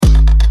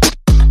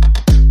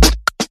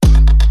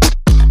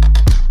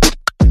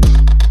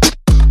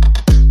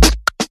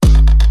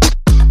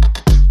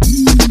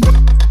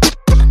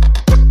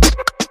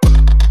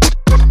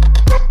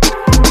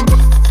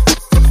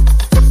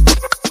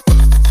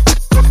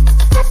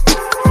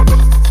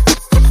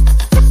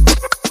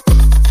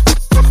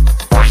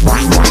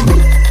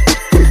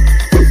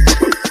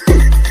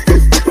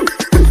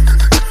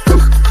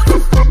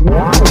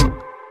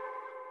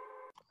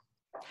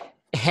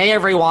Hey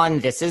everyone,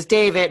 this is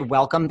David.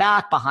 Welcome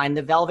back behind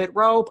the velvet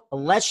rope.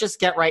 Let's just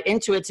get right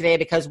into it today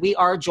because we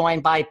are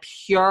joined by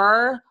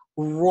pure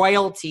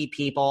royalty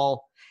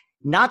people.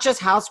 Not just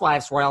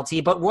housewives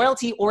royalty, but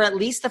royalty, or at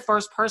least the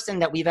first person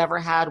that we've ever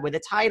had with a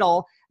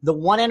title, the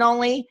one and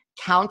only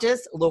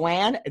Countess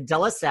LUANN de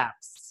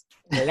LESSEPS.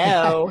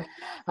 Hello.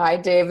 Hi,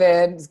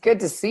 David. It's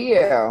good to see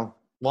you.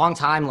 Long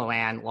time,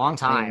 LUANN. Long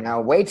time. I know,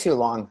 way too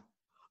long.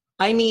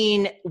 I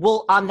mean,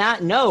 well, on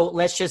that note,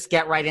 let's just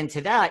get right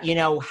into that.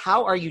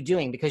 How are you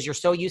doing? Because you're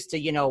so used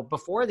to,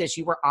 before this,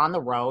 you were on the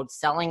road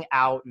selling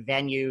out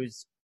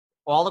venues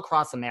all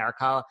across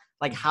America.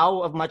 Like,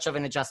 how much of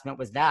an adjustment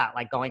was that?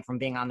 Like, going from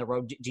being on the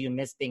road, do you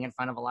miss being in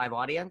front of a live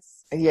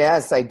audience?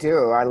 Yes, I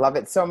do. I love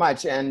it so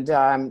much. And,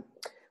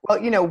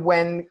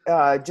 when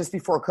just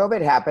before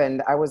COVID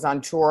happened, I was on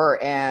tour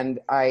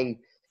and I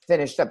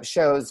finished up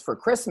shows for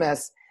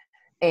Christmas.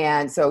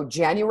 And so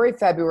January,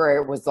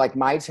 February was like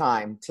my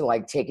time to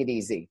like take it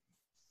easy.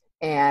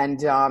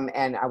 And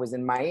I was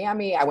in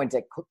Miami. I went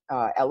to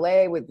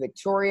LA with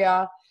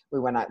Victoria. We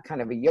went on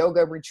kind of a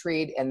yoga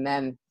retreat. And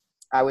then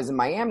I was in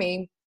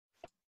Miami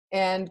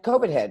and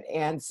COVID hit.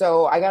 And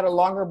so I got a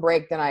longer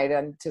break than I had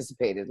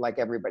anticipated, like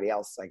everybody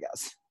else, I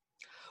guess.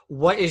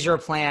 What is your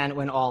plan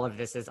when all of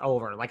this is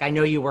over? Like, I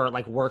know you were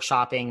like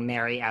workshopping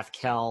Mary F.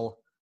 Kill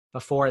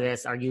before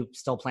this. Are you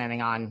still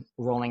planning on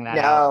rolling that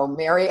out? No,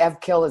 Mary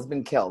F. Kill has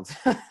been killed.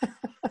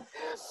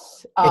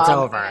 It's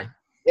over.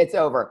 It's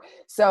over.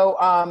 So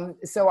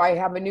I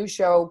have a new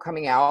show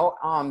coming out.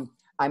 I'm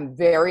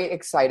very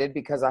excited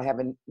because I have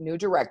a new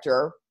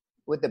director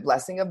with the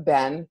blessing of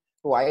Ben,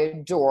 who I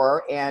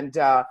adore. And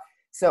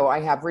so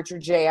I have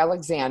Richard J.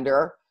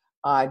 Alexander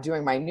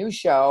doing my new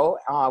show,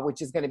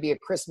 which is going to be a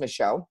Christmas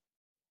show.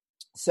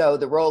 So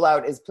the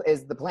rollout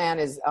the plan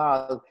is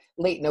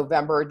late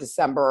November,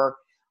 December.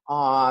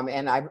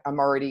 And I'm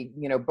already,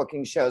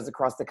 booking shows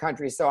across the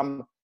country. So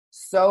I'm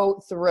so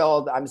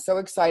thrilled. I'm so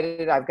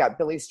excited. I've got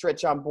Billy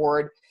Stritch on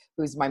board,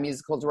 who's my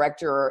musical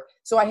director.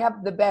 So I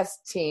have the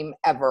best team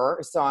ever.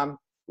 So I'm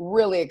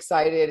really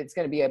excited. It's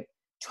going to be a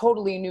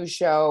totally new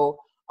show.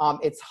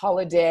 It's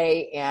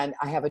holiday, and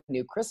I have a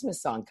new Christmas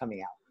song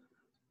coming out.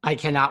 I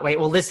cannot wait.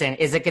 Well, listen,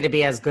 is it going to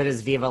be as good as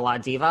Viva La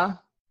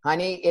Diva?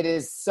 Honey, it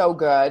is so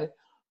good.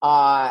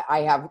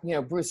 I have,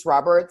 Bruce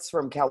Roberts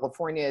from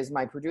California is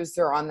my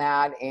producer on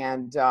that.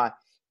 And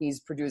he's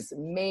produced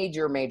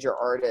major, major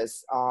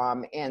artists.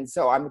 And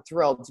so I'm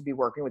thrilled to be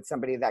working with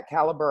somebody of that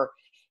caliber.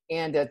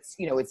 And it's,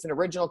 it's an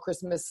original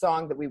Christmas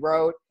song that we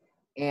wrote.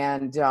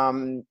 And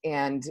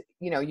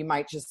you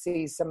might just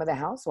see some of the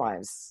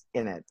housewives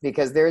in it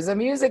because there's a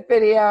music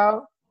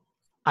video.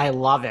 I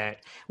love it.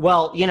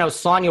 Well,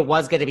 Sonia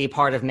was going to be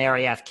part of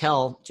Mary F.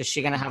 Kill. Is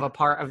she going to have a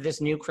part of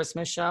this new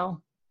Christmas show?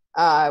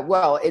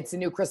 Well, it's a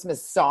new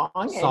Christmas song.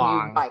 And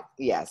you might,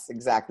 yes,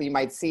 exactly. You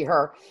might see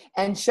her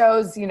and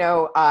shows,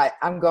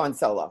 I'm going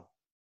solo.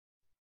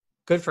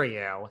 Good for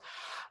you.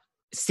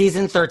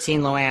 Season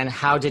 13, LUANN,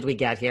 how did we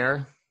get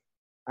here?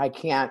 I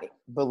can't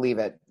believe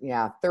it.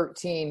 Yeah.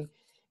 13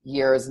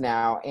 years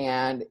now.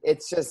 And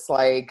it's just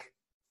like,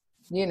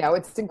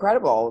 it's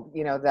incredible,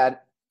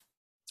 that,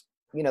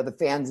 the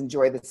fans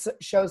enjoy the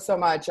show so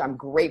much. I'm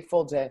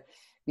grateful to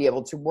be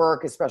able to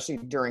work, especially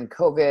during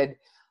COVID.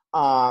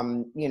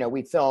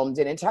 We filmed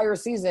an entire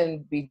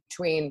season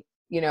between,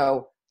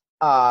 an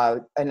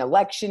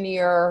election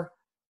year,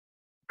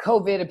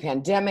 COVID, a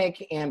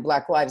pandemic, and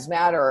Black Lives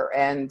Matter.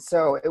 And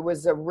so it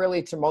was a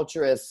really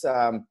tumultuous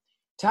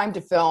time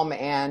to film.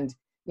 And,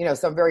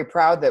 so I'm very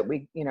proud that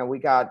we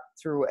got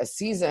through a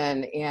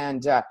season.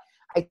 And I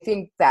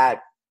think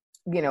that,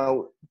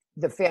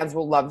 the fans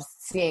will love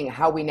seeing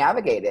how we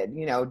navigated,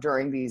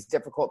 during these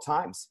difficult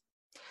times.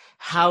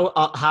 How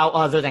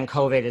other than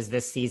COVID is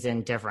this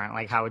season different?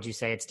 Like, how would you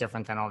say it's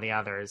different than all the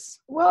others?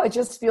 Well, it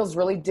just feels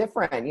really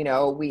different.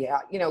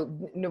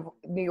 New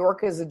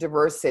York is a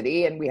diverse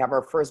city, and we have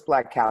our first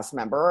Black cast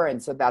member,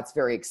 and so that's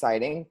very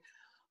exciting.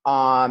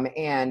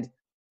 Dorinda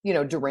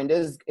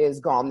is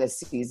gone this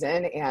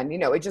season, and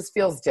it just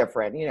feels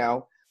different.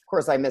 Of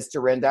course, I miss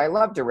Dorinda. I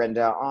love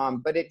Dorinda,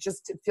 but it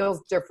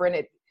feels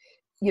different.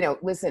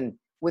 Listen.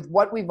 With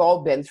what we've all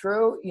been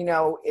through,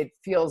 it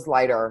feels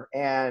lighter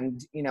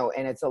and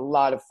it's a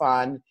lot of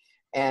fun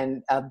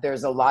and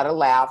there's a lot of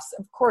laughs.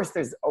 Of course,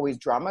 there's always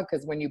drama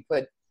because when you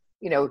put,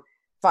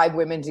 5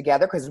 women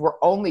together, because we're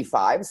only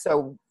 5.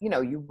 So,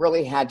 you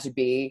really had to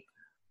be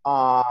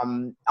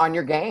on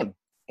your game.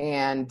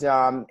 And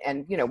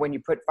when you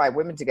put 5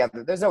 women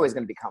together, there's always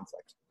going to be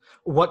conflict.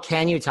 What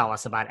can you tell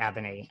us about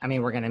Ebony? I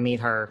mean, we're going to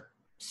meet her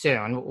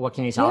soon. What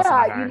can you tell us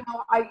about her?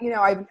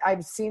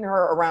 I've seen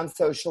her around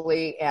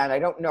socially, and I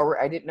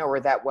didn't know her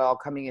that well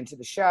coming into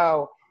the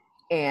show.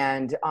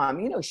 And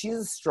she's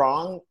a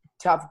strong,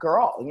 tough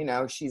girl.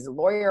 She's a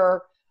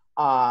lawyer.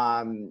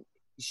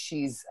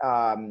 She's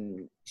a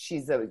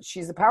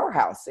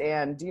powerhouse,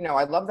 and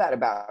I love that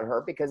about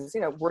her because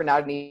we're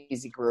not an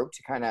easy group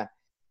to kind of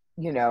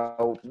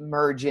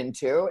merge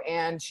into,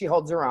 and she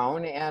holds her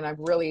own. And our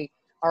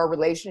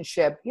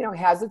relationship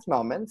has its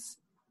moments.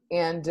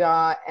 and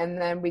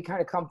then we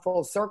kind of come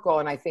full circle,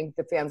 and I think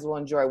the fans will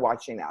enjoy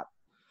watching that.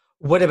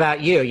 What about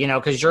you?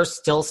 Because you're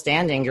still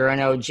standing, you're an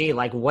OG.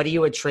 Like, what do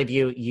you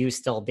attribute you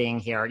still being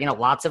here?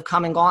 Lots have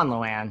come and gone,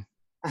 LUANN.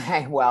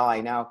 Well,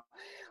 I know.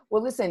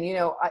 Well, listen,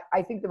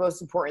 I think the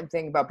most important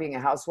thing about being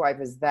a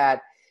housewife is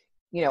that,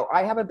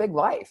 I have a big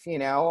life.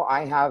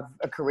 I have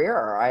a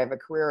career. I have a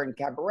career in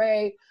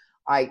cabaret.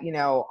 I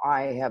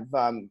have,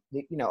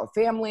 a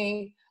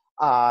family.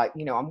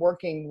 I'm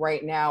working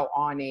right now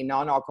on a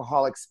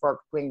non-alcoholic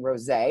sparkling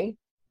rosé.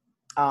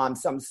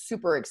 So I'm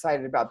super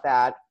excited about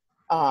that.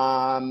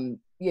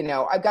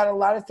 I've got a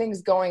lot of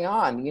things going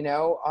on,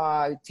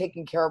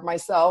 taking care of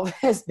myself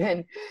has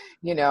been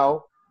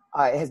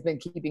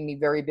keeping me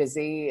very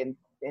busy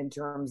in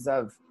terms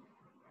of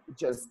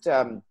just,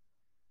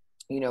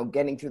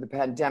 getting through the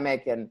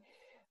pandemic and,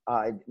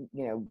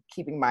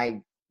 keeping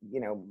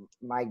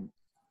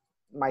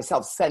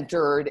myself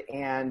centered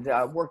and,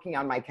 working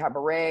on my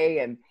cabaret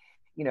and,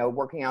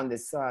 working on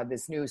this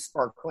new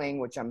sparkling,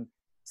 which I'm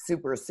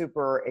super,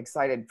 super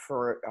excited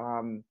for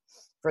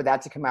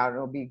that to come out.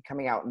 It'll be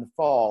coming out in the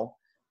fall,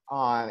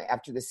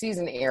 after the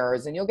season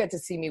airs, and you'll get to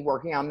see me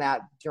working on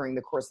that during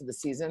the course of the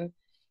season.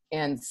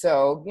 And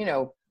so,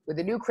 with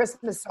the new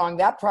Christmas song,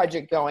 that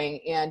project going,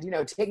 and,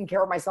 taking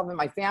care of myself and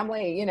my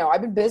family,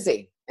 I've been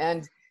busy,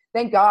 and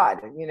thank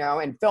God,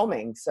 and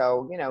filming.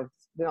 So,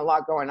 it's been a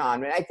lot going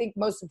on. And I think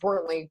most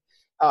importantly,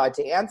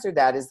 to answer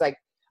that is I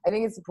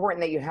think it's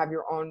important that you have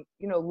your own,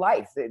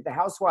 life. The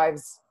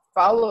Housewives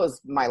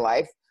follows my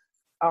life,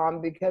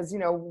 because,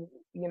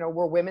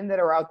 we're women that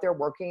are out there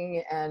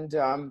working, and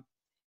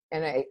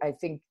I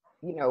think,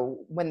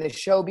 when the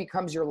show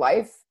becomes your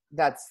life,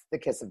 that's the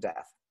kiss of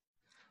death.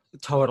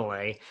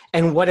 Totally.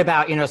 And what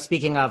about,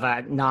 speaking of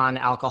a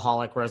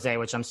non-alcoholic rosé,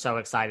 which I'm so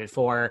excited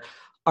for,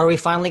 are we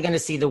finally going to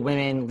see the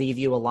women leave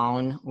you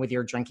alone with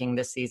your drinking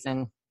this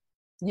season?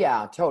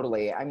 Yeah,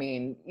 totally. I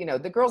mean,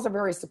 the girls are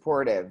very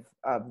supportive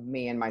of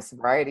me and my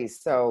sobriety.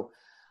 So,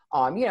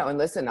 and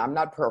listen, I'm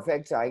not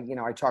perfect. I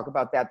talk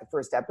about that the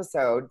first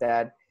episode,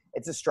 that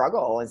it's a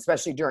struggle,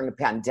 especially during a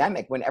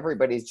pandemic when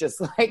everybody's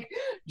just like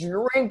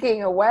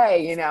drinking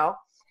away,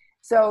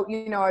 So,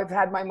 I've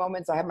had my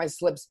moments, I have my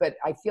slips, but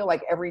I feel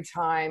like every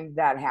time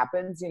that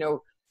happens,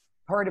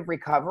 part of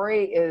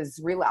recovery is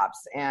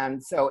relapse.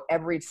 And so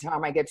every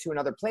time I get to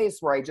another place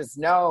where I just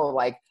know,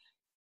 like,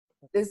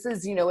 this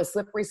is, a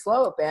slippery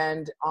slope,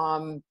 and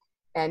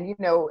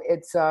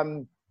it's,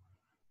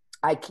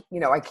 I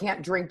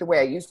can't drink the way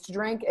I used to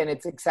drink, and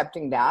it's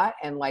accepting that,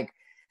 and like,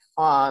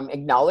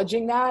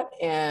 acknowledging that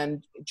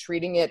and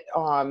treating it,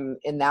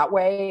 in that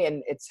way.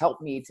 And it's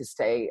helped me to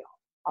stay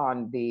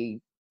on the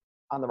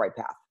right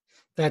path.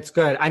 That's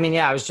good. I mean,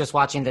 yeah, I was just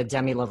watching the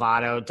Demi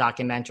Lovato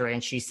documentary,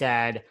 and she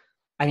said,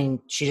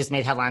 she just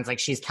made headlines like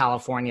she's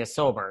California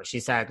sober. She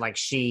said, like,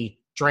 she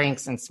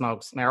drinks and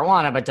smokes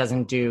marijuana, but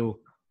doesn't do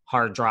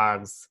hard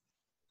drugs.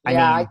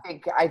 I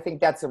think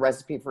that's a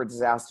recipe for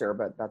disaster,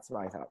 but that's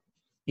what I thought.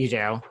 You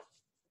do?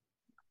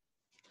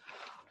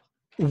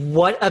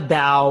 What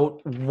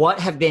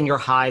have been your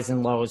highs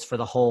and lows for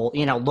the whole,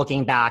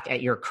 looking back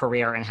at your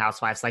career in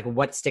Housewives? Like,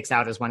 what sticks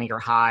out as one of your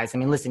highs? I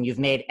mean, listen, you've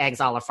made eggs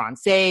a la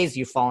Francaise,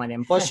 you've fallen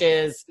in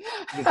bushes,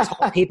 you've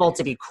told people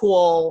to be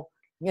cool.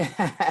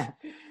 Yeah.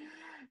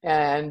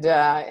 And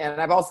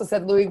I've also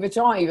said Louis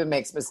Vuitton even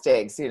makes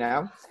mistakes,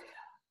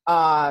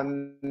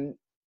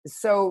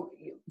 So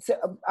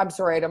I'm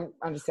sorry, I don't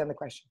understand the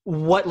question.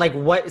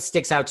 What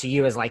sticks out to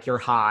you as like your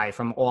high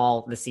from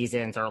all the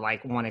seasons, or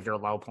like one of your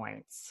low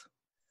points?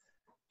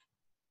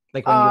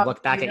 Like when you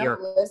look back at your...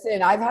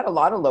 Listen, I've had a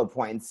lot of low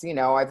points,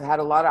 I've had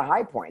a lot of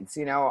high points,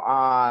 the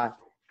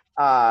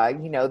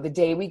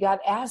day we got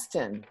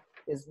Aston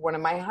is one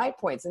of my high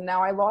points. And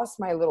now I lost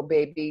my little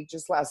baby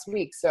just last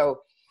week.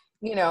 So,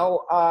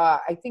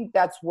 I think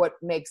that's what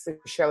makes the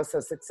show so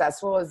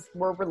successful, is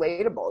we're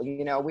relatable.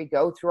 We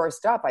go through our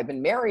stuff. I've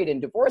been married and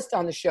divorced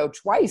on the show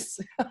twice.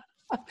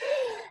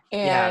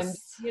 And,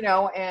 yes.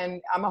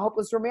 And I'm a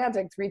hopeless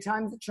romantic, 3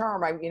 times the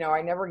charm.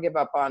 I never give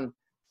up on,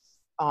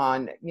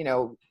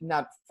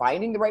 not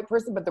finding the right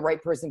person, but the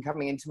right person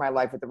coming into my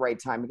life at the right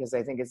time, because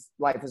I think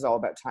life is all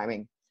about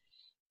timing.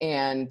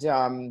 And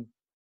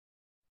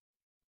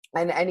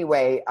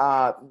anyway,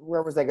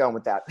 where was I going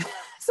with that?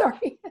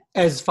 Sorry.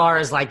 As far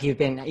as like you've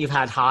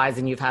had highs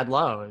and you've had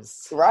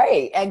lows.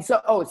 Right. And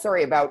so,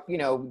 sorry about,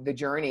 the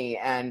journey,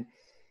 and,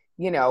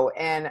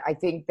 and I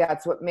think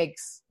that's what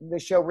makes the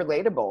show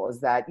relatable, is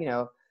that,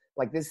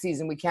 like this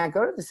season, we can't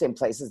go to the same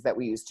places that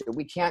we used to.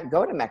 We can't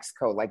go to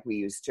Mexico like we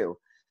used to,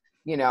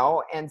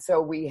 and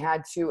so we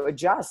had to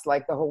adjust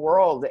like the whole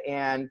world.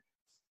 And,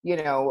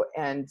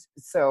 and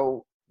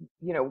so,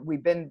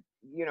 we've been,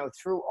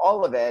 through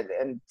all of it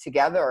and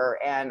together.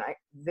 And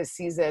this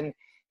season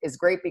is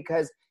great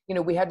because,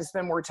 we had to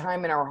spend more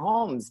time in our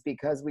homes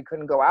because we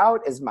couldn't go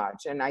out as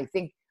much. And I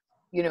think,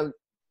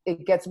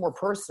 it gets more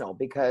personal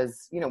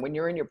because, when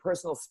you're in your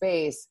personal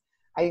space,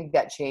 I think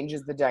that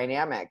changes the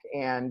dynamic.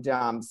 And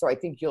so I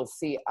think you'll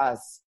see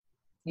us,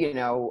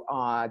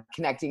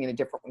 connecting in a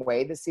different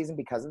way this season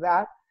because of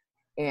that.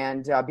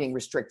 and being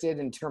restricted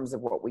in terms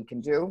of what we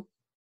can do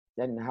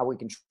and how we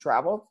can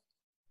travel.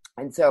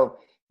 And so,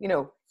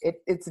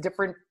 it's a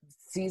different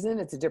season,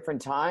 it's a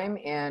different time,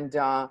 and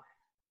I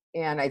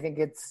think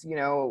it's,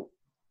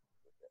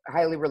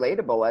 highly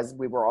relatable, as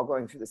we were all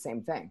going through the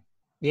same thing.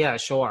 Yeah,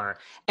 sure.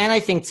 And I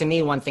think to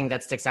me, one thing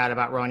that sticks out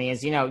about Roni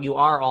is, you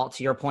are all,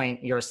 to your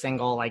point, you're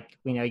single, like,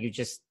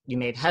 you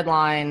made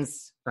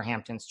headlines for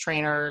Hampton's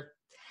trainer.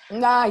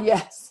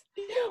 Yes.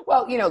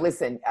 Well,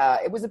 listen,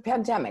 it was a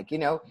pandemic,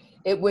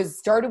 it was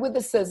started with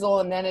a sizzle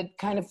and then it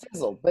kind of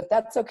fizzled, but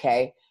that's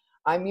okay.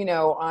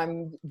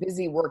 I'm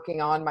busy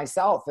working on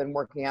myself and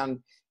working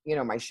on,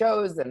 my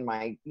shows and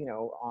my,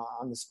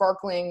 on the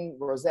sparkling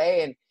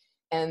rosé,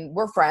 and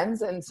we're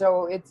friends. And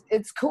so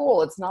it's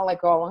cool. It's not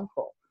like all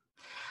uncool.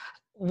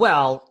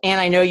 Well, and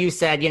I know you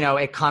said,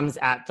 it comes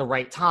at the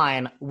right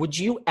time. Would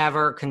you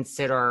ever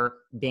consider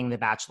being the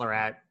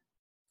Bachelorette?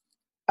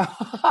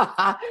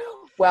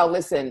 Well,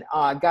 listen,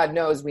 God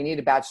knows we need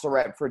a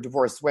Bachelorette for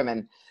divorced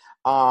women.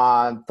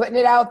 Putting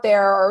it out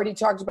there, already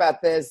talked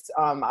about this.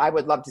 I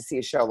would love to see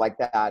a show like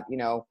that,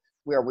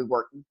 where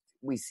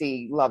we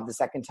see love the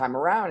second time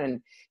around,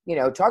 and,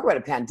 talk about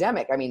a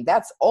pandemic. I mean,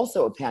 that's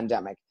also a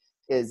pandemic,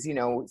 is,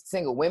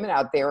 single women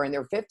out there in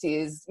their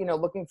 50s,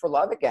 looking for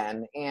love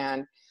again.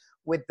 And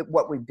with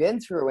what we've been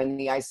through and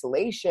the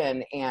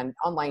isolation and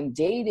online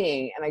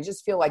dating. And I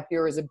just feel like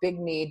there is a big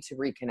need to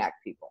reconnect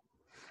people.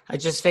 I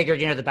just figured,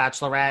 the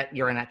Bachelorette,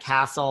 you're in a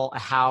castle, a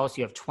house,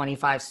 you have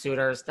 25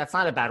 suitors. That's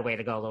not a bad way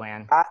to go,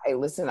 LUANN.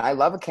 Listen, I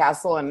love a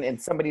castle and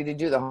somebody to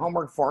do the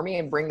homework for me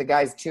and bring the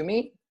guys to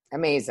me.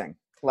 Amazing.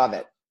 Love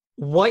it.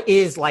 What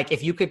is, like,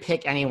 if you could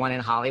pick anyone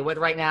in Hollywood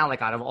right now,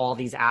 like out of all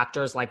these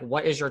actors, like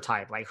what is your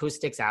type? Like who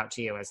sticks out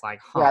to you as like,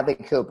 Bradley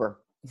Cooper.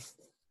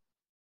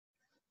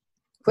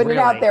 Put it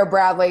out there,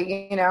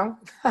 Bradley,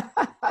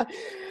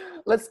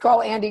 Let's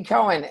call Andy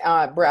Cohen,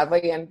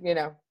 Bradley, and,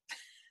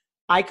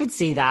 I could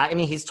see that. I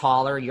mean, he's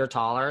taller, you're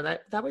taller.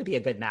 That would be a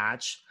good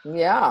match.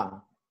 Yeah.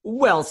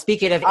 Well,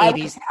 speaking of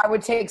ABC. I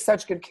would take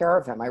such good care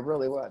of him. I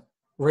really would.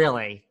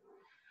 Really?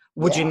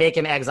 Would you make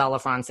him eggs a la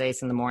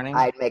Francaise in the morning?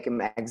 I'd make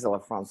him eggs a la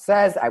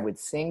Francaise. I would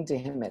sing to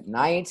him at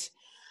night.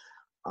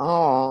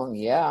 Oh,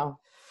 yeah.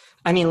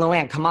 I mean,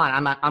 LUANN, come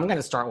on. I'm going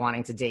to start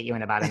wanting to date you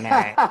in about a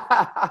minute.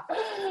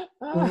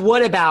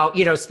 What about,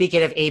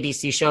 speaking of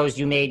ABC shows,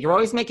 you're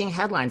always making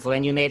headlines,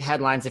 LUANN. You made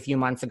headlines a few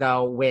months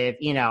ago with,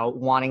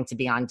 wanting to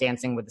be on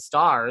Dancing with the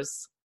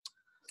Stars.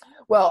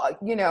 Well,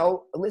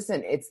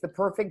 listen, it's the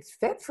perfect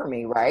fit for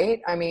me,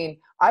 right? I mean,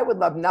 I would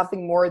love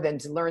nothing more than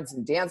to learn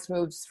some dance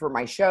moves for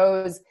my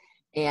shows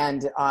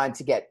and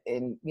to get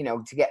in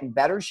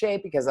better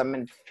shape, because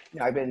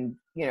I've been,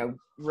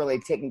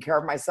 really taking care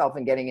of myself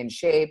and getting in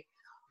shape.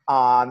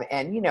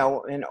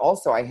 And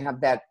also I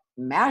have that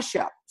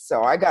mashup,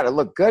 so I got to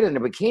look good in a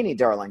bikini,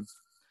 darling.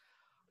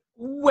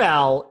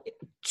 Well,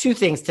 two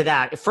things to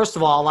that. First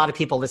of all, a lot of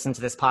people listen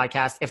to this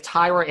podcast. If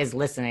Tyra is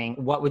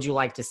listening, what would you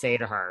like to say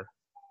to her?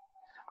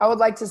 I would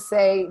like to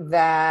say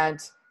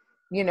that,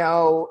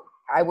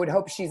 I would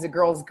hope she's a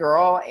girl's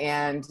girl,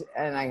 and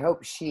I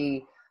hope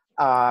she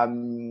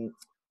doesn't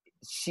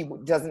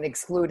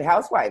exclude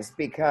housewives,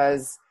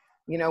 because,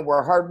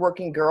 we're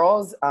hardworking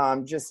girls,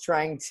 just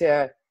trying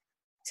to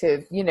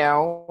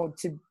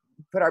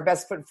put our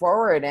best foot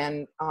forward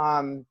and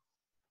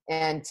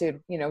to,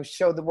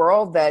 show the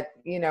world that,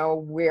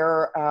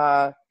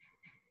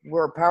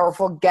 we're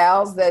powerful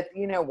gals that,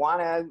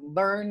 want to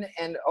learn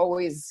and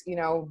always,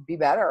 be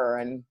better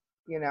and,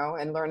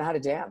 and learn how to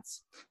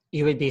dance.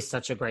 You would be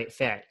such a great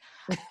fit.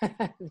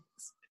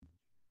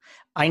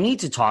 I need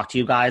to talk to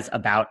you guys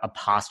about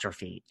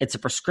Apostrophe. It's a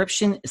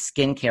prescription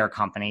skincare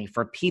company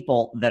for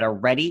people that are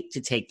ready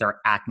to take their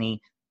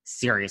acne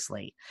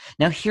seriously.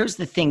 Now, here's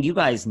the thing. You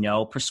guys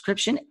know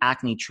prescription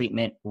acne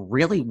treatment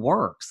really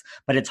works,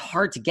 but it's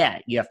hard to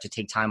get. You have to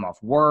take time off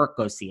work,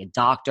 go see a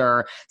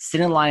doctor, sit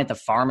in line at the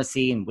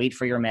pharmacy and wait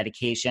for your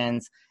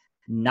medications.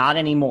 Not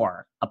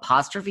anymore.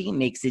 Apostrophe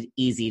makes it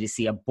easy to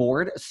see a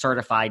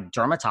board-certified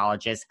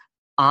dermatologist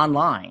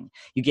online.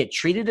 You get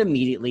treated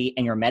immediately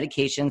and your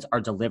medications are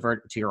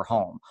delivered to your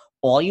home.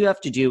 All you have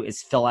to do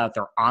is fill out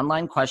their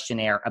online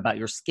questionnaire about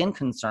your skin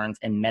concerns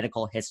and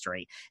medical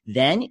history.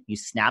 Then you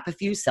snap a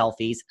few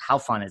selfies. How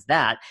fun is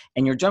that?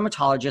 And your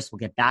dermatologist will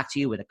get back to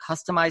you with a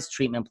customized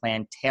treatment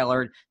plan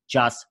tailored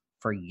just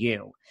for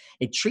you.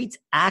 It treats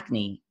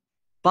acne,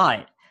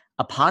 but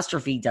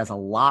Apostrophe does a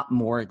lot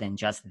more than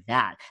just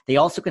that. They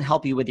also can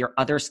help you with your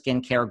other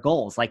skincare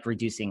goals, like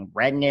reducing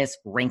redness,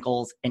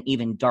 wrinkles, and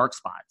even dark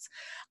spots.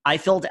 I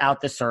filled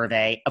out the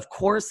survey. Of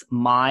course,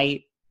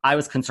 I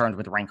was concerned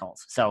with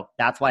wrinkles, so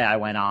that's why I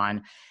went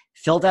on,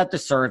 filled out the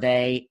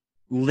survey.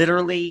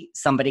 Literally,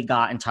 somebody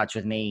got in touch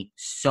with me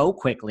so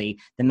quickly.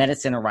 The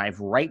medicine arrived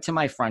right to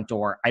my front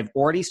door. I've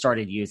already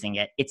started using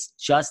it. It's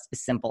just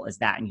as simple as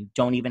that, and you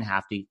don't even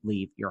have to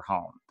leave your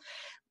home.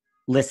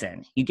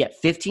 Listen, you get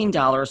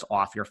 $15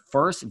 off your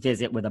first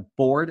visit with a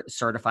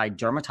board-certified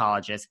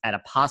dermatologist at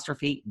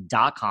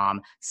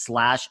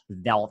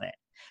apostrophe.com/velvet.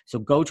 So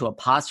go to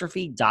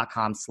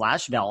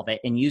apostrophe.com/velvet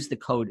and use the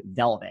code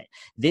VELVET.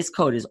 This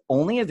code is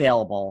only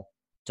available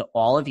to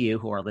all of you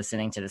who are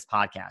listening to this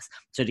podcast.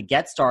 So to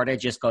get started,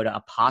 just go to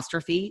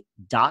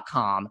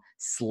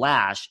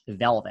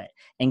apostrophe.com/velvet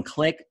and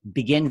click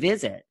begin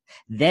visit.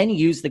 Then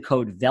use the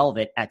code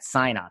VELVET at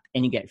sign up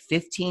and you get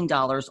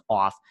 $15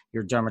 off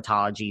your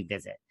dermatology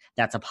visit.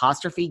 That's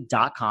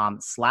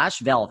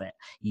apostrophe.com/velvet.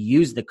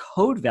 Use the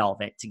code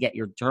VELVET to get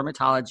your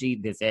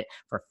dermatology visit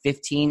for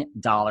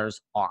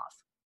 $15 off.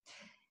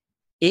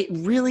 It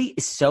really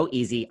is so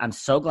easy. I'm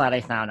so glad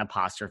I found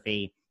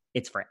Apostrophe.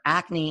 It's for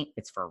acne,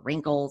 it's for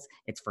wrinkles,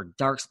 it's for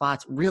dark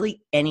spots,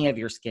 really any of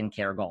your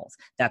skincare goals.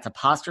 That's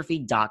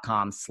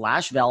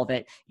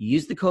apostrophe.com/velvet.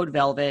 Use the code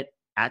VELVET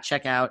at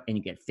checkout and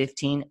you get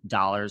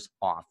 $15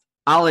 off.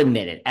 I'll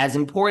admit it, as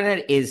important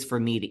it is for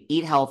me to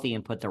eat healthy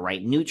and put the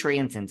right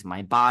nutrients into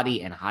my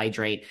body and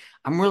hydrate,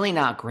 I'm really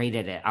not great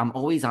at it. I'm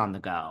always on the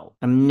go.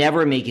 I'm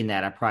never making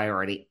that a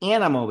priority,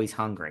 and I'm always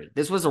hungry.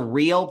 This was a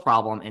real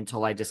problem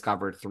until I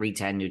discovered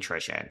 310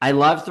 Nutrition. I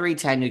love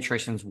 310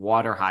 Nutrition's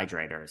water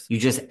hydrators. You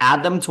just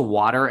add them to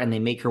water and they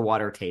make your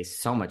water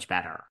taste so much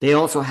better. They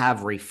also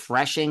have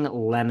refreshing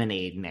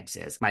lemonade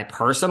mixes. My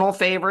personal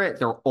favorite,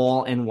 they're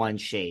all-in-one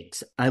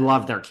shakes. I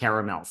love their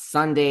caramel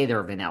sundae,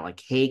 their vanilla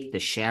cake, the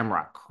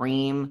shamrock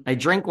cream. I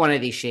drink one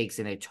of these shakes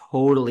and it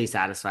totally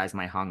satisfies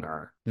my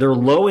hunger. They're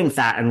low in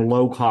fat and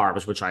low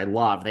carbs, which I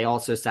love. They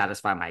also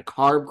satisfy my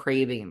carb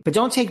craving. But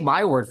don't take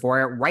my word for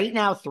it. Right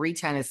now,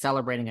 310 is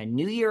celebrating a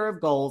new year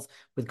of goals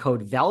with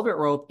code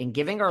VELVETROPE and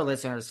giving our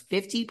listeners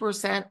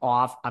 50%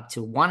 off up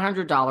to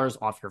 $100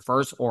 off your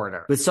first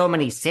order. With so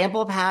many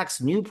sample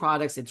packs, new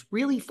products, it's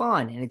really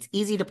fun and it's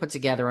easy to put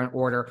together an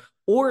order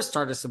or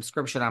start a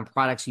subscription on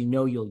products you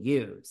know you'll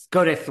use.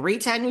 Go to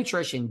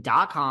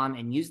 310nutrition.com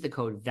and use the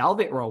code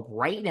VELVETROPE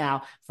right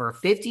now for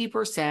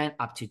 50%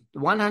 up to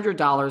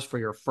 $100 for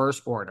your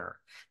first order.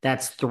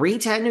 That's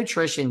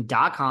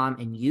 310nutrition.com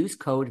and use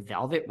code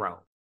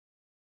VELVETROPE.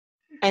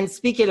 And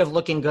speaking of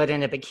looking good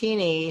in a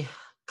bikini,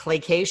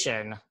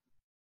 claycation,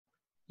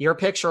 your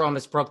picture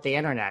almost broke the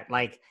internet.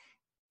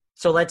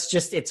 So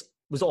it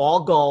was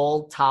all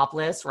gold,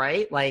 topless,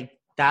 right? Like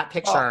that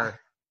picture.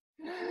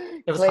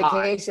 It was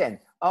claycation.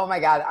 Hot. Oh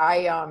my God.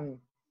 I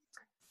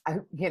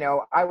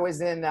was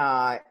in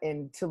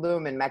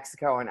Tulum in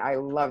Mexico and I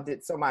loved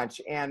it so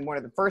much. And one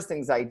of the first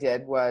things I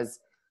did was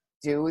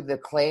do the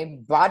clay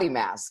body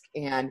mask.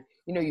 And,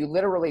 you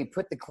literally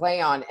put the clay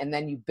on and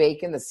then you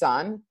bake in the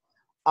sun.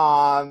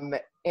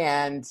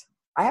 And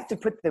I have to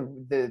put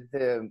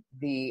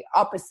the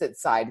opposite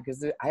side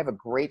because I have a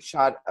great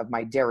shot of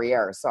my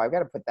derriere. So I've got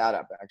to put that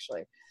up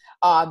actually. It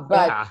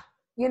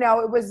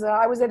was,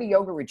 I was at a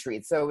yoga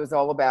retreat. So it was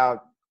all about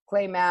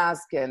clay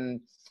mask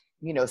and,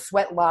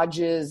 sweat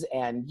lodges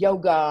and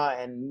yoga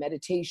and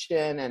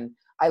meditation. And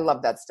I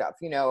love that stuff,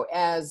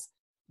 as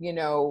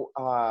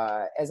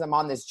I'm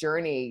on this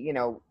journey,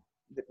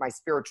 my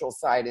spiritual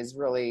side is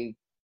really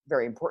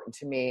very important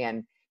to me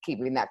and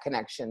keeping that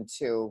connection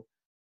to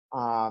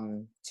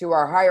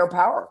our higher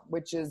power,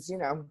 which is,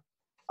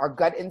 our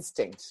gut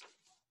instinct.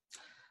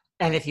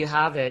 And if you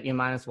have it, you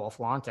might as well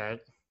flaunt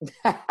it.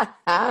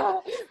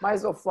 Might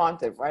as well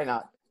flaunt it. Why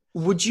not?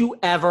 Would you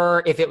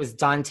ever, if it was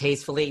done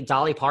tastefully,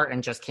 Dolly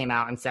Parton just came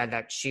out and said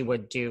that she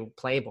would do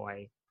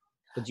Playboy.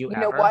 Would you ever?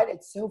 You know what?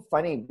 It's so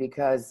funny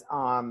because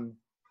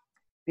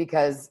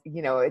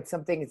it's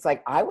something, it's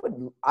like, I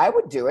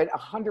would do it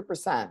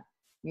 100%.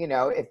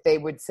 If they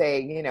would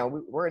say,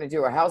 we're going to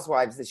do a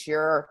Housewives this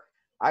year,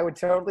 I would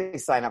totally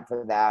sign up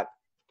for that.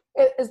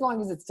 As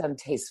long as it's done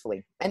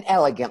tastefully and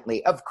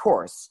elegantly, of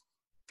course.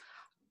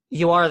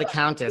 You are the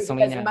Countess.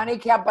 Because money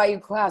can't buy you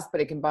class,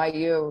 but it can buy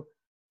you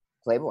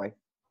Playboy.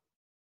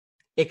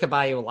 It could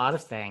buy you a lot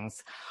of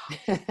things.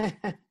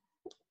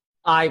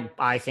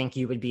 I think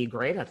you would be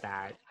great at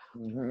that.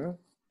 Mm-hmm.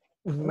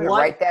 I'm going to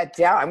write that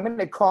down. I'm going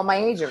to call my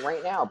agent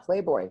right now,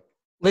 Playboy.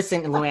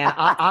 Listen,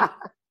 LUANN,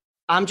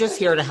 I'm just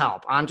here to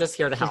help.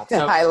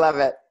 So I love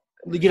it.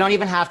 You don't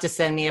even have to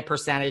send me a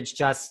percentage.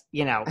 Just,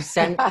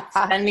 send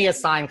me a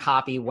signed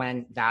copy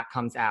when that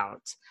comes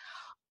out.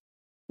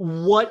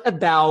 What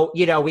about,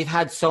 we've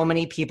had so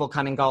many people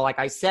come and go. Like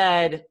I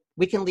said,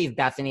 we can leave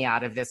Bethany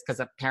out of this because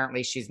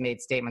apparently she's made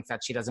statements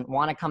that she doesn't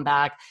want to come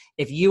back.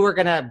 If you were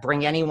going to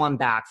bring anyone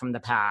back from the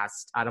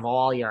past out of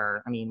all we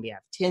have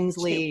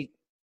Tinsley.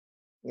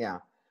 Yeah.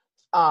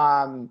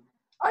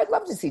 I'd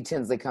love to see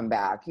Tinsley come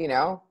back,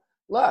 Look,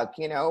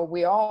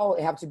 we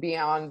all have to be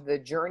on the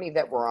journey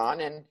that we're on.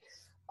 And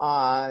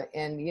I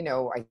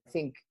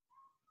think,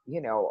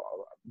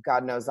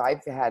 God knows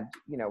I've had,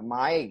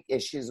 my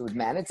issues with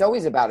men. It's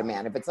always about a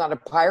man. If it's not a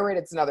pirate,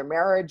 it's another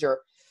marriage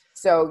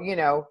it's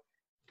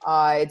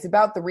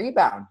about the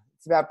rebound.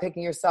 It's about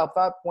picking yourself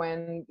up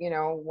when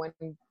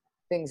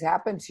things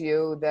happen to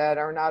you that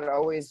are not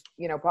always,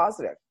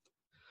 positive.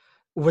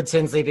 Would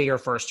Tinsley be your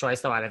first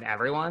choice though out of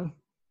everyone?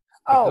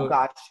 Oh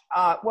gosh.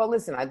 Well,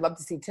 listen, I'd love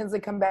to see Tinsley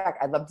come back.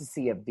 I'd love to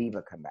see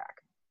Aviva come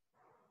back.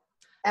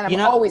 And I'm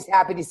always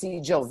happy to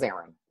see Jill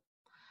Zarin.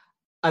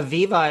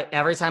 Aviva,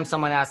 every time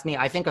someone asks me,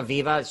 I think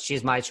Aviva,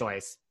 she's my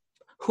choice.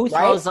 Who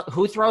right?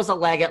 throws a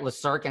leg at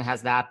LeSerk and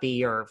has that be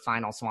your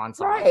final swan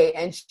song? Right.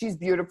 And she's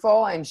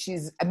beautiful and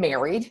she's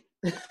married.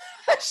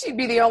 She'd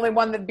be the only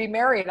one that'd be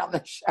married on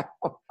the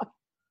show.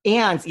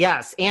 And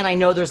yes, and I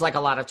know there's like a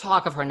lot of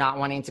talk of her not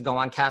wanting to go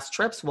on cast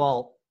trips.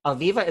 Well,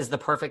 Aviva is the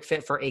perfect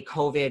fit for a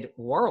COVID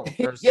world.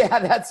 Yeah,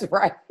 that's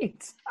right.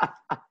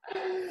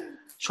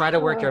 Try to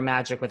work your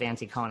magic with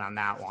Auntie Cone on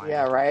that one.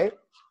 Yeah, right.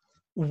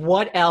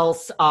 What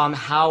else?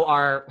 How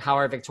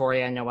are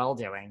Victoria and Noelle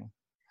doing?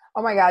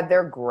 Oh my God,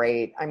 they're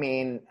great. I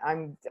mean,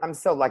 I'm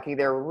so lucky.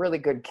 They're really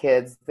good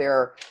kids.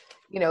 They're,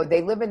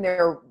 they live in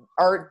their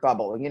art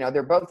bubble.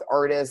 They're both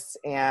artists.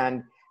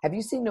 And have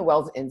you seen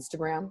Noelle's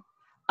Instagram?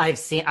 I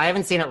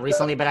haven't seen it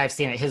recently, but I've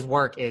seen it. His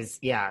work is,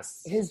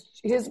 yes.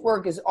 His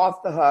work is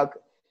off the hook.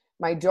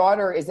 My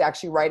daughter is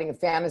actually writing a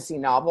fantasy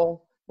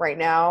novel right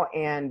now,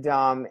 and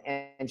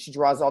she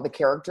draws all the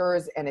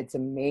characters, and it's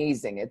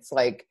amazing. It's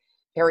like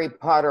Harry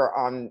Potter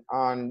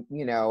on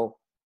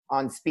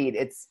speed.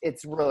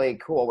 It's really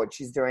cool what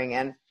she's doing.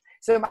 And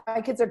so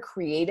my kids are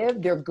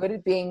creative. They're good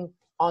at being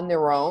on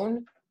their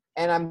own,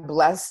 and I'm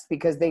blessed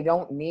because they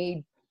don't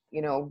need,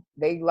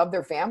 they love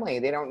their family.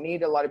 They don't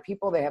need a lot of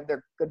people. They have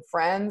their good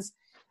friends,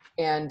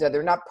 and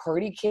they're not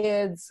party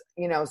kids,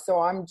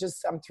 so I'm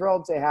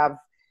thrilled to have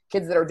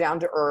kids that are down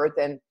to earth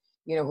and,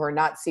 who are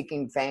not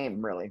seeking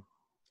fame, really.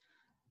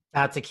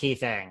 That's a key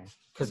thing,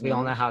 because we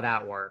all know how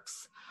that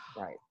works.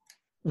 Right.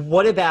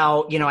 What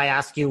about, I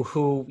asked you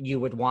who you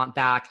would want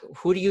back.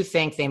 Who do you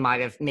think they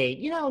might have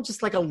made,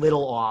 just like a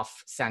little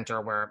off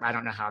center where I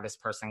don't know how this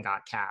person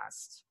got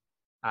cast?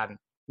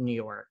 New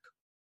York.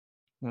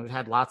 We've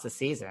had lots of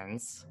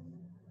seasons.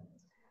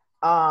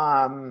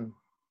 Gosh,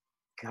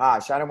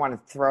 I don't want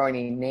to throw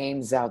any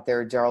names out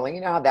there, darling.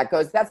 You know how that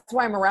goes. That's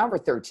why I'm around for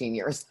 13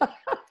 years.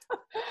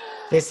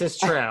 This is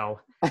true.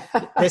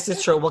 This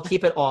is true. We'll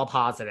keep it all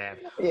positive.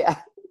 Yeah.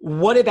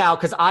 What about,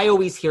 because I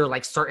always hear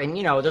like certain,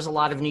 there's a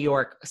lot of New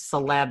York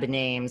celeb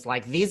names.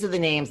 Like these are the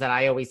names that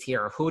I always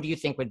hear. Who do you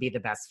think would be the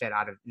best fit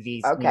out of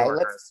these New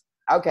Yorkers?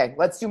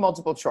 Let's do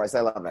multiple choice.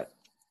 I love it.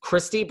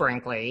 Christy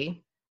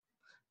Brinkley,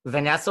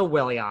 Vanessa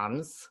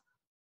Williams,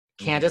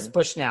 Candace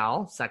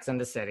Bushnell, Sex and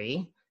the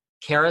City,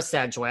 Kara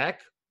Sedgwick,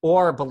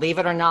 or believe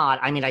it or not,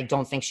 I mean, I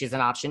don't think she's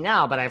an option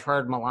now, but I've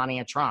heard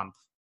Melania Trump.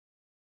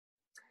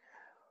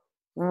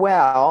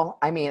 Well,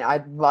 I mean,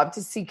 I'd love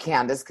to see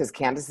Candace because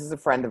Candace is a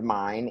friend of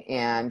mine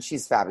and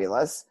she's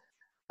fabulous.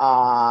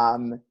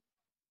 Vanessa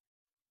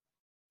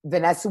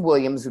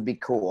Williams would be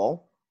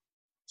cool.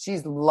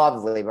 She's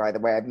lovely, by the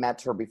way. I've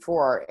met her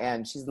before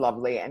and she's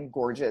lovely and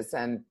gorgeous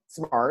and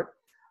smart.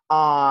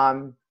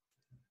 And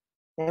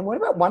what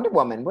about Wonder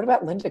Woman? What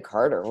about Linda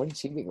Carter? Wouldn't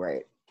she be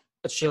great?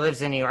 She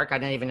lives in New York. I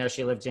didn't even know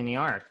she lived in New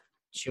York.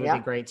 She would be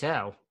great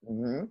too.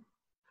 Mm-hmm.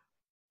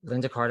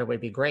 Linda Carter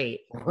would be great.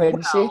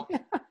 Wouldn't she?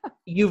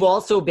 You've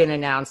also been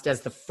announced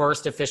as the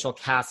first official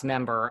cast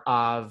member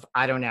of,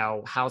 I don't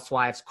know,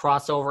 Housewives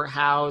crossover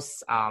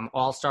house,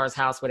 All-Stars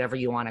house, whatever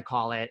you want to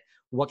call it.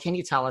 What can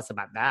you tell us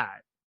about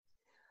that?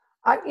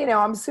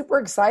 I'm super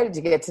excited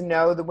to get to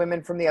know the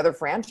women from the other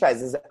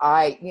franchises.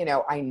 I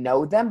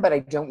know them, but I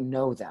don't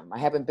know them. I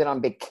haven't been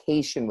on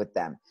vacation with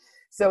them.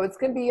 So it's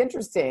going to be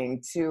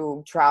interesting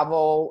to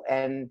travel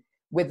and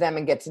with them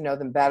and get to know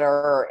them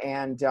better.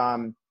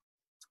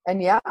 And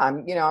yeah,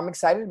 I'm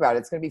excited about it.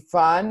 It's going to be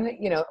fun.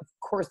 Of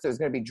course there's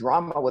going to be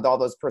drama with all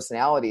those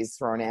personalities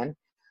thrown in.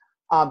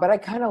 But I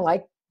kind of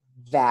like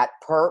that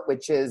part,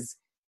 which is,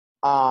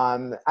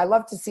 I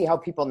love to see how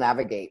people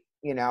navigate,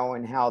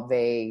 and how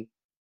they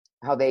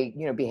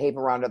behave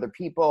around other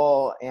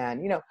people.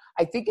 And,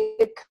 I think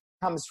it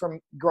comes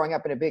from growing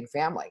up in a big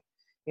family.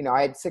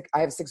 I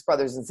have 6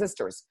 brothers and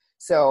sisters.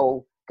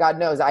 So God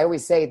knows, I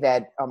always say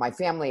that my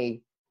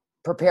family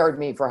prepared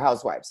me for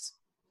Housewives.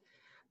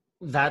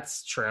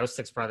 That's true.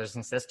 6 brothers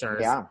and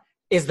sisters. Yeah.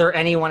 Is there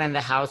anyone in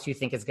the house you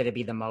think is going to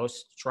be the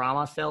most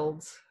drama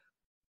filled?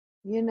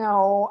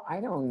 I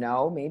don't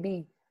know.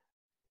 Maybe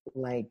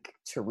like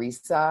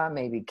Teresa,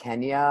 maybe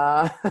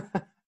Kenya.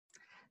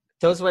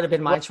 Those would have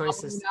been my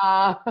choices.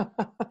 I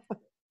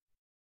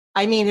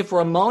mean, if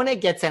Ramona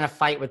gets in a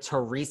fight with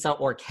Teresa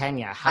or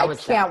Kenya, I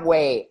can't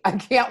wait. I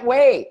can't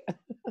wait.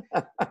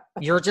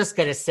 You're just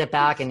going to sit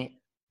back and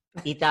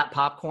eat that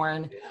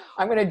popcorn?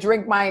 I'm going to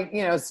drink my,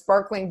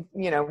 sparkling,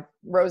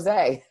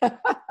 rosé.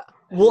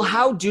 Well,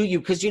 how do you,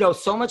 because,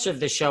 so much of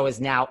the show is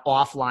now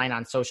offline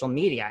on social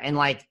media. And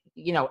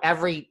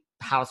every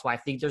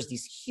housewife, there's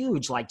these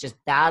huge, just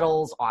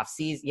battles off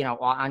season,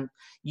 on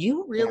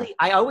you really, yeah.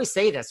 I always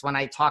say this when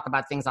I talk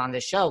about things on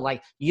this show,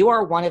 you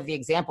are one of the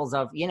examples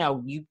of,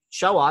 you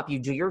show up, you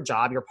do your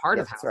job, you're part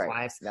of Housewives.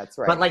 Right. That's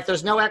right. But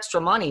there's no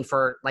extra money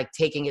for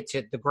taking it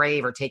to the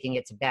grave or taking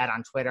it to bed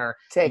on Twitter.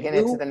 Taking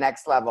it to the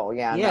next level.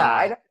 Yeah.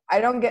 Yeah. No,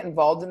 I don't get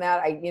involved in that.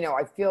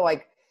 I feel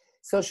like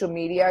social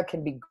media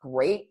can be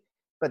great,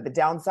 but the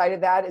downside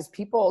of that is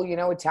people,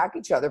 attack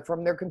each other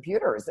from their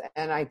computers.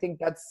 And I think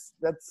that's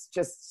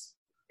just,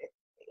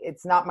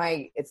 it's not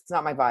my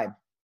vibe.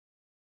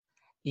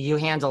 You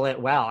handle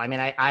it well. I mean,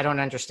 I don't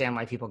understand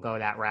why people go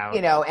that route.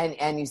 You know,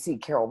 and you see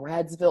Carol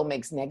Radsville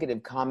makes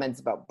negative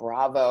comments about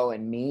Bravo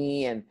and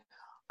me, and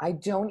I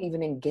don't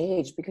even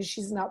engage because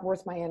she's not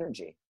worth my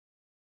energy.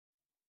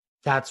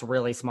 That's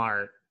really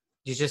smart.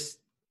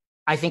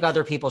 I think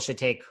other people should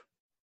take.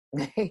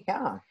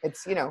 Yeah,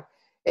 it's,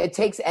 it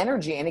takes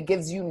energy, and it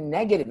gives you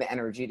negative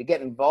energy to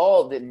get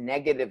involved in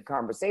negative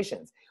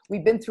conversations.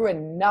 We've been through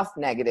enough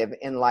negative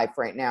in life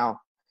right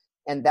now,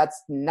 and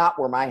that's not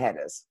where my head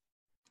is.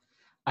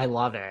 I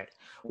love it.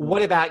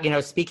 What about,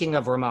 speaking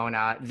of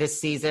Ramona, this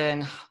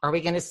season, are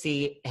we going to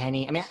see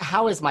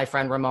how is my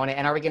friend Ramona?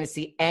 And are we going to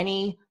see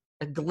a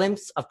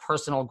glimpse of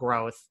personal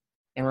growth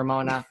in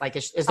Ramona? Like,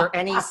 is there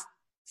any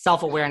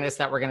self-awareness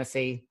that we're going to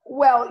see?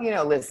 Well,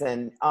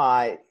 listen,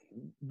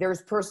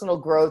 there's personal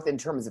growth in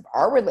terms of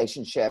our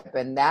relationship,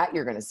 and that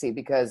you're going to see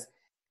because,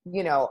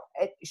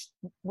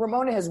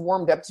 Ramona has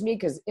warmed up to me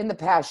because in the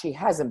past she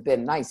hasn't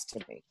been nice to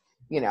me,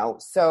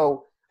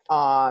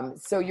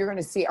 so you're going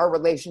to see our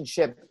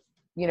relationship.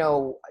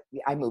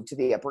 I moved to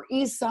the Upper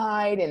East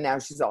Side, and now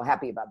she's all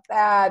happy about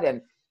that.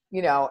 And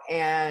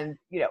and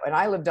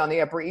I lived on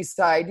the Upper East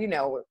Side.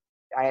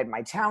 I had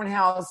my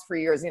townhouse for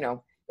years.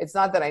 It's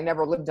not that I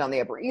never lived on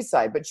the Upper East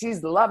Side, but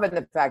she's loving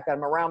the fact that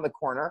I'm around the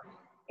corner.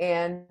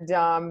 And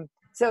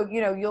so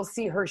you'll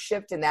see her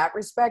shift in that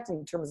respect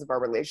in terms of our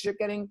relationship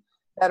getting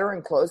better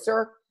and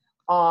closer.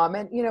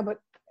 But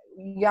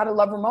you got to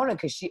love Ramona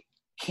because she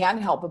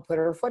can't help but put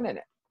her foot in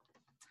it.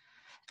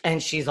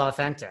 And she's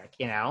authentic,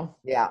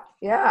 Yeah.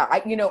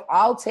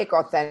 I'll take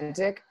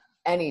authentic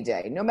any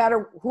day, no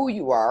matter who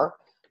you are.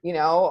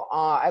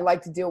 I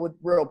like to deal with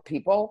real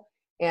people,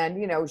 and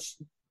you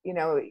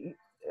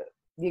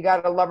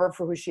got to love her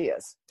for who she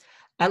is.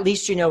 At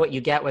least you know what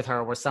you get with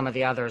her, where some of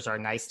the others are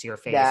nice to your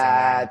face.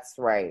 That's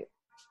right.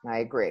 I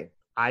agree.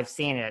 I've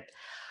seen it.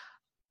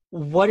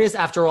 What is,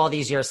 after all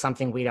these years,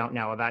 something we don't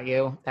know about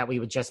you that we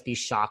would just be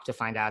shocked to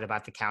find out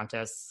about the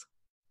Countess?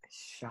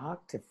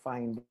 Shocked to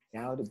find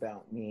out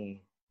about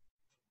me.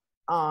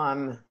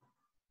 That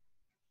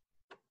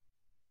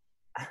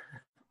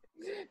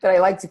I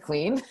like to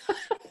clean.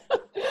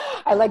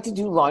 I like to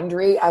do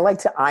laundry. I like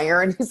to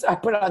iron. I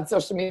put it on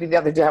social media the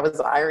other day. I was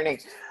ironing.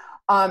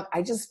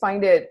 I just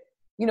find it,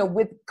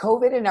 with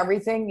COVID and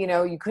everything,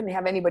 you couldn't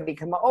have anybody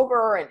come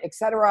over and et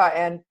cetera.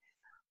 And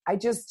I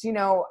just,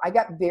 I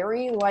got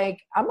very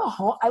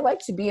I like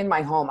to be in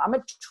my home. I'm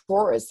a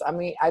tourist. I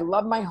mean, I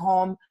love my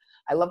home.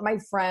 I love my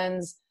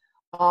friends.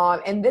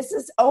 And this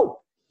is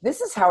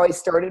how I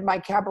started my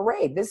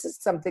cabaret. This is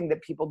something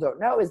that people don't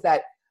know, is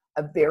that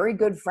a very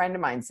good friend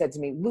of mine said to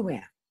me,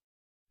 LUANN,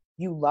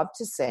 you love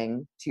to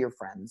sing to your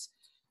friends.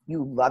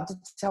 You love to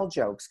tell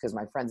jokes, because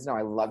my friends know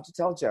I love to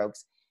tell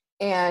jokes,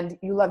 and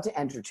you love to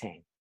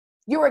entertain.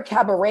 You're a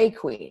cabaret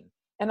queen.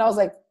 And I was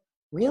like,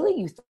 really?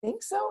 You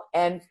think so?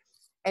 And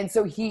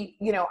so he,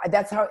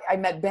 that's how I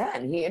met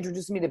Ben. He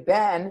introduced me to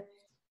Ben,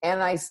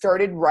 and I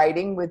started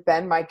writing with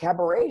Ben my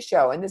cabaret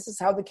show. And this is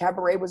how the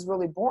cabaret was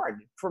really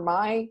born for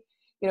my,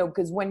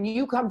 because when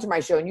you come to my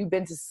show, and you've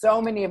been to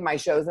so many of my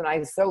shows, and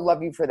I so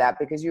love you for that,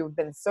 because you've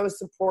been so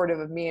supportive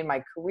of me in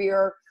my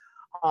career.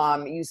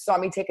 You saw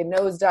me take a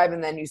nosedive,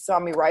 and then you saw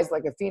me rise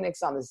like a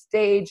phoenix on the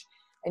stage,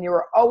 and you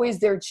were always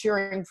there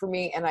cheering for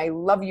me. And I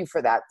love you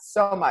for that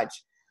so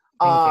much.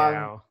 Thank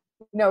you.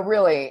 No,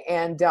 really.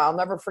 And I'll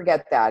never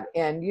forget that.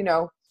 And,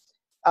 to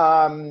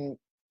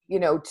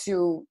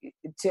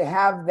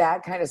have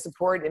that kind of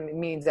support, it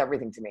means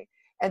everything to me.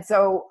 And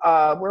so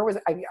where was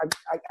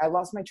I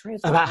lost my train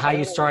of thought. About how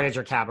you started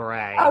your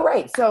cabaret. All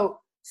right. So,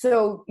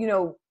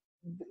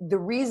 the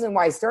reason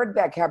why I started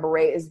that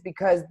cabaret is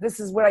because this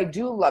is what I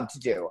do love to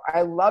do.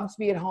 I love to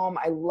be at home.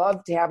 I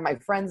love to have my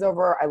friends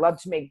over. I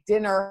love to make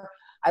dinner.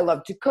 I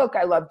love to cook.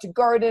 I love to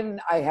garden.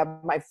 I have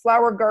my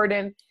flower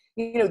garden.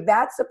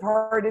 That's a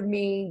part of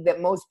me that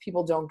most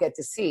people don't get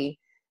to see,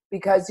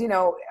 because,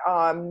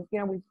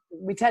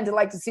 we tend to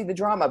like to see the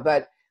drama,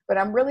 but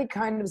I'm really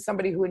kind of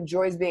somebody who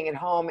enjoys being at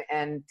home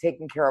and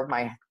taking care of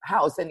my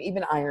house, and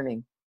even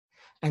ironing.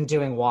 And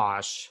doing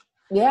wash.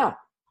 Yeah.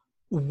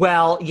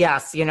 Well,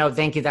 yes,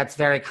 thank you. That's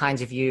very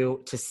kind of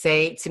you to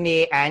say to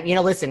me. And,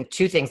 listen,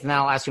 two things, and then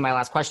I'll ask you my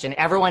last question.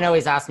 Everyone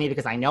always asks me,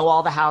 because I know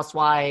all the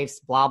housewives,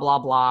 blah, blah,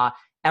 blah.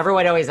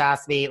 Everyone always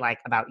asks me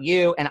about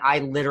you. And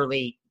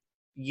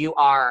you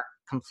are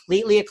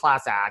completely a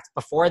class act.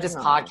 Before this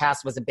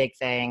podcast was a big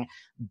thing,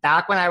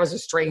 back when I was a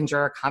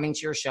stranger coming to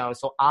your show.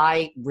 So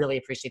I really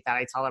appreciate that.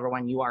 I tell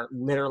everyone you are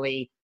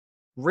literally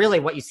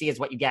what you see is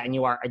what you get, and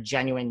you are a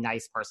genuine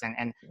nice person.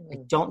 And I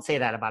don't say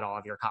that about all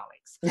of your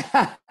colleagues,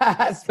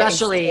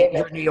 especially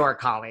your New York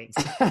colleagues.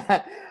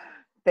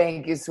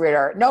 Thank you,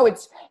 sweetheart. No,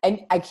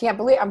 and I can't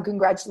believe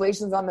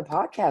congratulations on the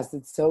podcast.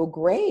 It's so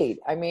great.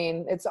 I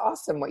mean, it's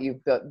awesome what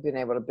you've been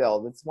able to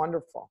build. It's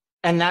wonderful.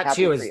 And that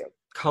Happy too is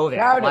COVID.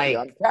 Proud of you.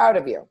 I'm proud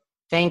of you.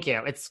 Thank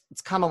you. It's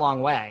come a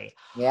long way.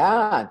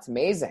 Yeah, it's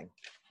amazing.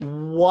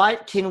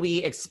 What can we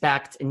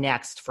expect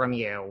next from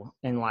you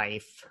in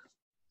life?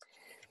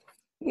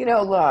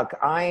 Look,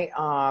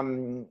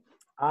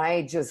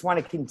 I just want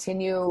to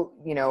continue,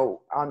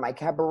 on my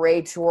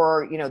cabaret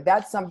tour.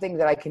 That's something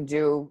that I can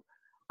do.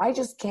 I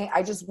just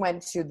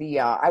went to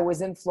I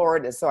was in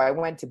Florida, so I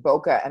went to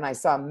Boca and I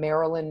saw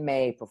Marilyn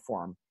Maye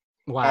perform.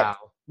 Wow. At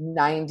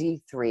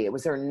 93. It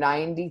was her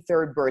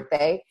 93rd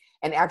birthday.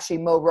 And actually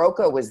Mo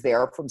Rocca was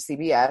there from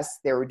CBS.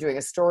 They were doing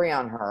a story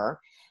on her.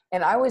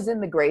 And I was in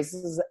the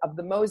graces of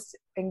the most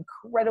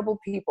incredible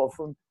people,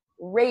 from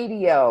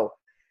radio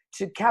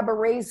to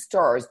cabaret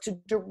stars to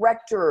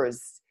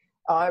directors,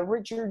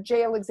 Richard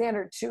J.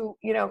 Alexander, to,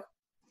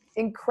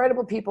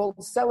 incredible people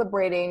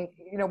celebrating,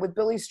 with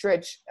Billy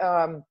Stritch,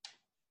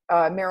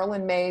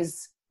 Marilyn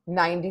Maye's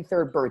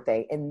 93rd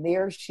birthday. And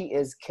there she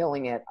is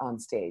killing it on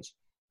stage.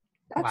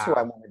 That's who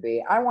I want to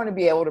be. I want to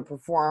be able to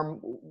perform,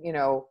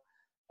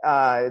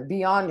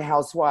 beyond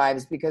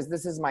Housewives, because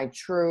this is my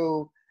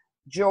true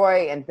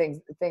joy and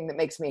thing that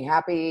makes me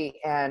happy.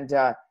 And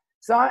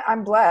so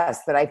I'm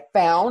blessed that I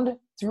found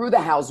through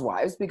the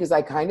Housewives, because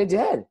I kind of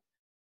did.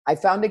 I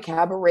found a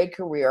cabaret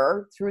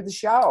career through the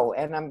show,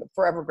 and I'm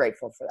forever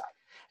grateful for that.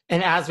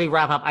 And as we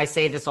wrap up, I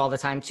say this all the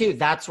time too.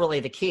 That's really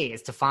the key,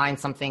 is to find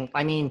something.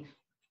 I mean,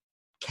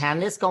 can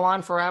this go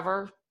on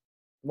forever?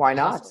 Why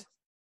not?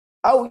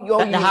 Oh,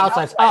 the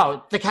Housewives.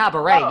 Oh, the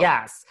cabaret. Oh.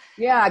 Yes.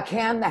 Yeah.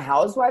 Can the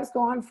Housewives go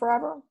on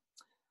forever?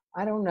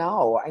 I don't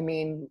know. I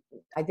mean,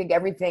 I think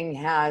everything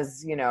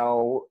has, it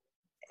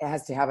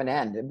has to have an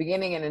end, a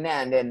beginning and an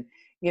end. And,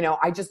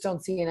 I just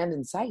don't see an end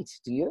in sight.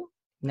 Do you?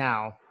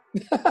 No.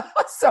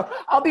 So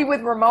I'll be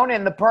with Ramona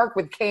in the park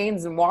with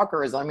canes and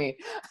walkers. I mean,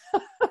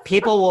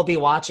 people will be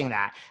watching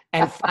that.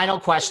 And final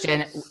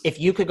question, if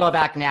you could go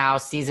back now,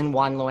 season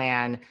 1,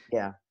 LUANN,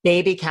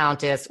 baby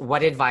Countess,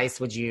 what advice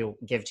would you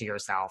give to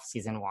yourself,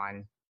 season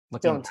 1?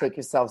 Don't take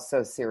yourself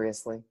so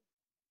seriously.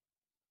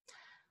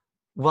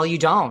 Well, you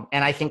don't.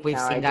 And I think we've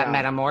seen that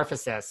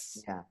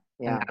metamorphosis. Yeah.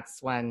 And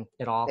that's when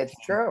it all It's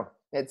true.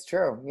 It's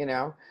true.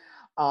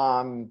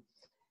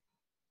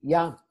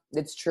 Yeah,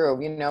 it's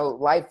true.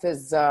 Life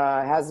is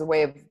has a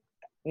way of,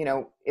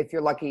 if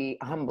you're lucky,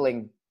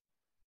 humbling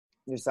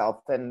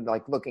yourself and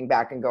like looking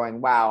back and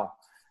going, wow,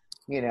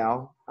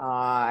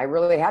 I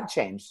really have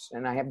changed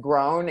and I have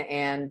grown,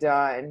 and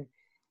I'm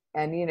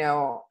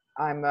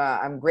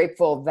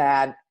grateful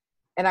that,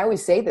 and I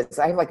always say this,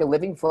 I have like a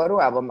living photo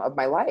album of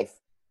my life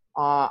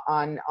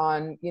on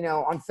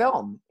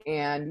film,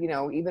 and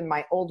even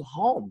my old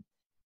home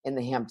in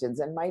the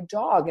Hamptons, and my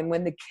dog, and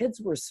when the kids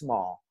were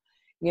small.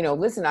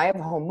 Listen, I have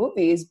home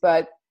movies,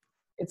 but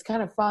it's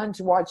kind of fun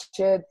to watch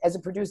it as a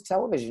produced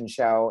television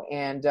show,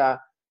 and I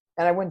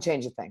wouldn't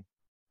change a thing.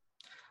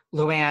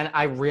 LUANN,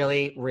 I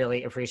really,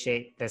 really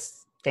appreciate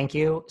this. Thank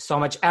you so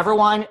much.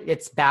 Everyone,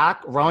 it's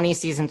back. Roni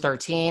season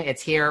 13.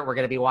 It's here. We're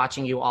going to be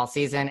watching you all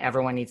season.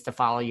 Everyone needs to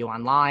follow you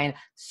online.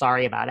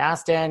 Sorry about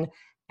Aston.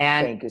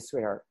 And thank you,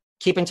 sweetheart.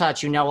 Keep in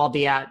touch. I'll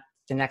be at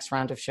the next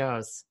round of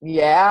shows.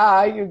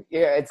 Yeah,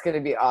 it's going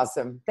to be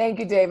awesome. Thank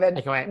you,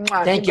 David.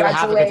 Thank you.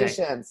 Have a good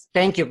day.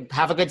 Thank you.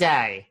 Have a good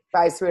day.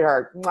 Bye,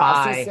 sweetheart. Bye.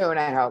 I'll see you soon,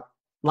 I hope.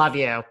 Love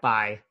you.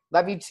 Bye.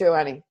 Love you too,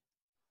 honey.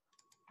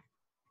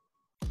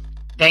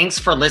 Thanks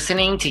for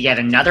listening to yet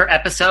another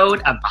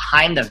episode of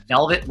Behind the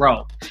Velvet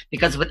Rope.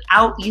 Because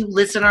without you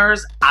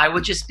listeners, I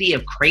would just be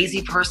a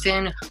crazy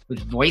person with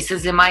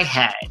voices in my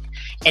head.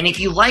 And if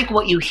you like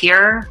what you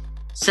hear,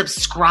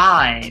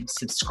 subscribe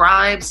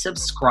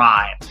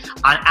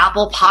on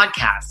Apple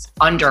Podcasts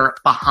under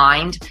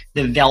Behind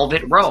the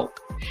Velvet Rope.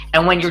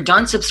 And when you're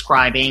done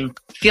subscribing,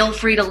 feel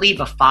free to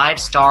leave a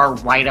 5-star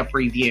write-up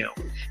review,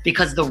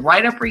 because the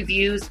write-up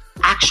reviews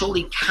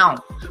actually count.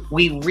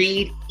 We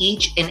read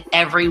each and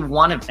every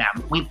one of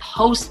them. We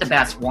post the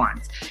best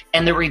ones,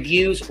 and the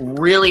reviews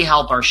really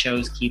help our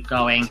shows keep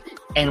going.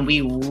 And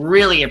we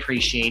really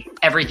appreciate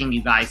everything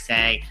you guys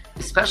say,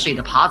 especially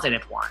the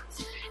positive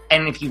ones.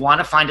 And if you want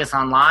to find us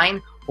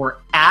online, we're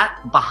at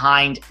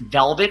Behind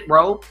Velvet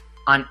Rope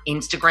on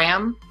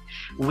Instagram.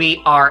 We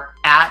are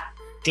at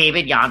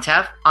David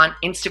Yontef on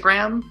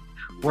Instagram.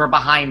 We're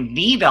Behind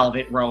the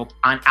Velvet Rope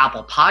on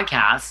Apple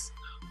Podcasts.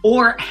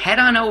 Or head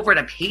on over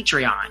to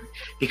Patreon,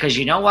 because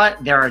you know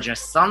what? There are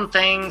just some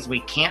things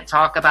we can't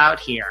talk about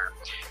here.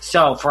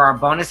 So for our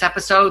bonus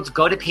episodes,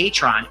 go to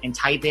Patreon and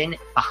type in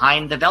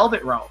Behind the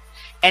Velvet Rope.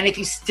 And if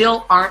you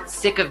still aren't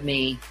sick of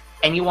me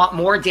and you want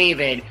more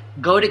David,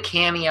 go to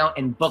Cameo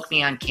and book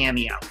me on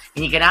Cameo.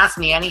 And you can ask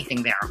me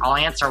anything there. I'll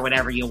answer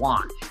whatever you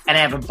want. And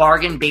I have a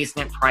bargain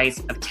basement price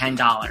of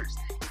 $10.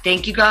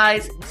 Thank you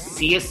guys.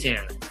 See you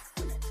soon.